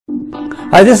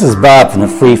Hi, this is Bob from the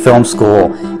Free Film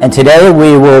School, and today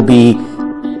we will be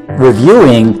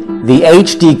reviewing the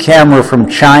HD camera from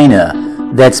China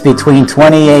that's between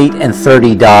 $28 and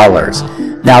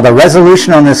 $30. Now, the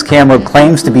resolution on this camera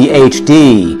claims to be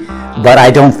HD, but I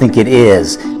don't think it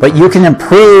is. But you can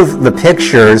improve the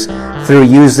pictures through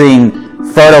using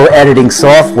photo editing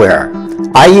software.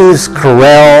 I use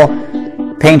Corel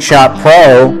PaintShop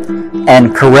Pro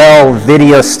and Corel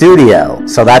Video Studio,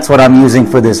 so that's what I'm using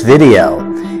for this video.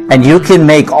 And you can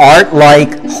make art-like,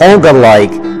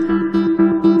 Holga-like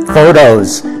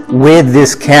photos with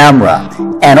this camera.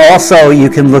 And also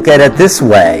you can look at it this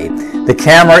way. The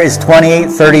camera is $28,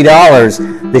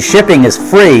 $30. The shipping is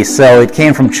free, so it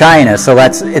came from China, so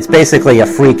it's basically a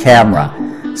free camera.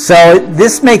 So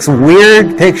this makes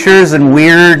weird pictures and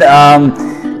weird,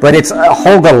 but it's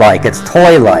Holga-like, it's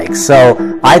toy-like,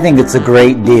 so I think it's a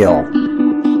great deal.